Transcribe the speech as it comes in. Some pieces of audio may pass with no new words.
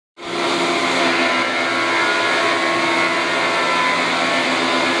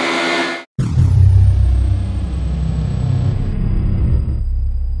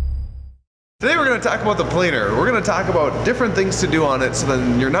to talk about the planer. We're going to talk about different things to do on it so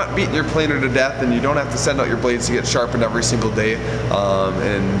then you're not beating your planer to death and you don't have to send out your blades to get sharpened every single day,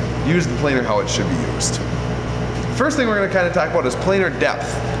 and use the planer how it should be used. First thing we're going to kind of talk about is planer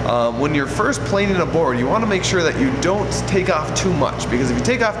depth. When you're first planing a board, you want to make sure that you don't take off too much, because if you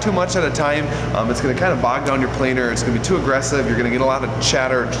take off too much at a time, it's going to kind of bog down your planer. It's going to be too aggressive. You're going to get a lot of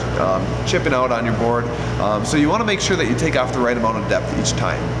chatter chipping out on your board. So you want to make sure that you take off the right amount of depth each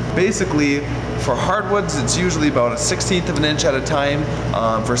time. Basically, for hardwoods, it's usually about a 1/16 of an inch at a time.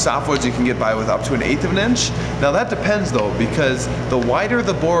 For softwoods, you can get by with up to an 1/8 of an inch. Now that depends though, because the wider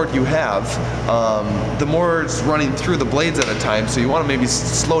the board you have, the more it's running through the blades at a time. So you want to maybe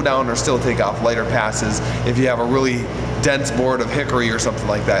slow down or still take off lighter passes. If you have a really dense board of hickory or something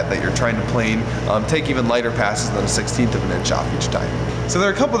like that that you're trying to plane, take even lighter passes than a 1/16 of an inch off each time. So there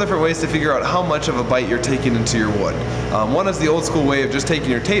are a couple different ways to figure out how much of a bite you're taking into your wood. One is the old school way of just taking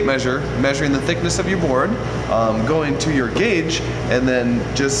your tape measure, measuring the thickness of your board, going to your gauge, and then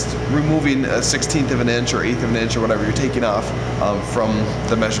just removing a 1/16 of an inch or 1/8 of an inch or whatever you're taking off from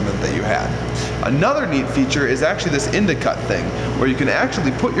the measurement that you had. Another neat feature is actually this Endicott thing, where you can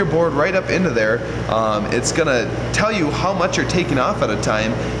actually put your board right up into there. It's going to tell you how much you're taking off at a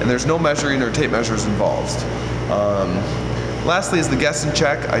time, and there's no measuring or tape measures involved. Lastly is the guess and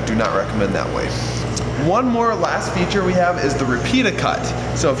check. I do not recommend that way. One more last feature we have is the repeat-a cut.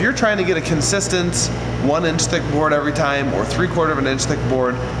 So if you're trying to get a consistent 1 inch thick board every time, or 3/4 of an inch thick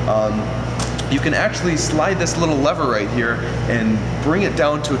board, you can actually slide this little lever right here and bring it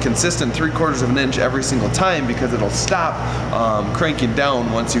down to a consistent 3/4 of an inch every single time, because it'll stop cranking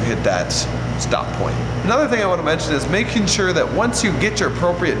down once you hit that stop point. Another thing I want to mention is making sure that once you get your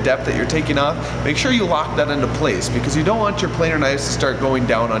appropriate depth that you're taking off, make sure you lock that into place, because you don't want your planer knives to start going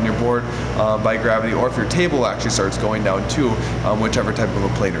down on your board by gravity, or if your table actually starts going down too, whichever type of a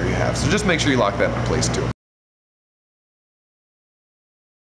planer you have. So just make sure you lock that into place too.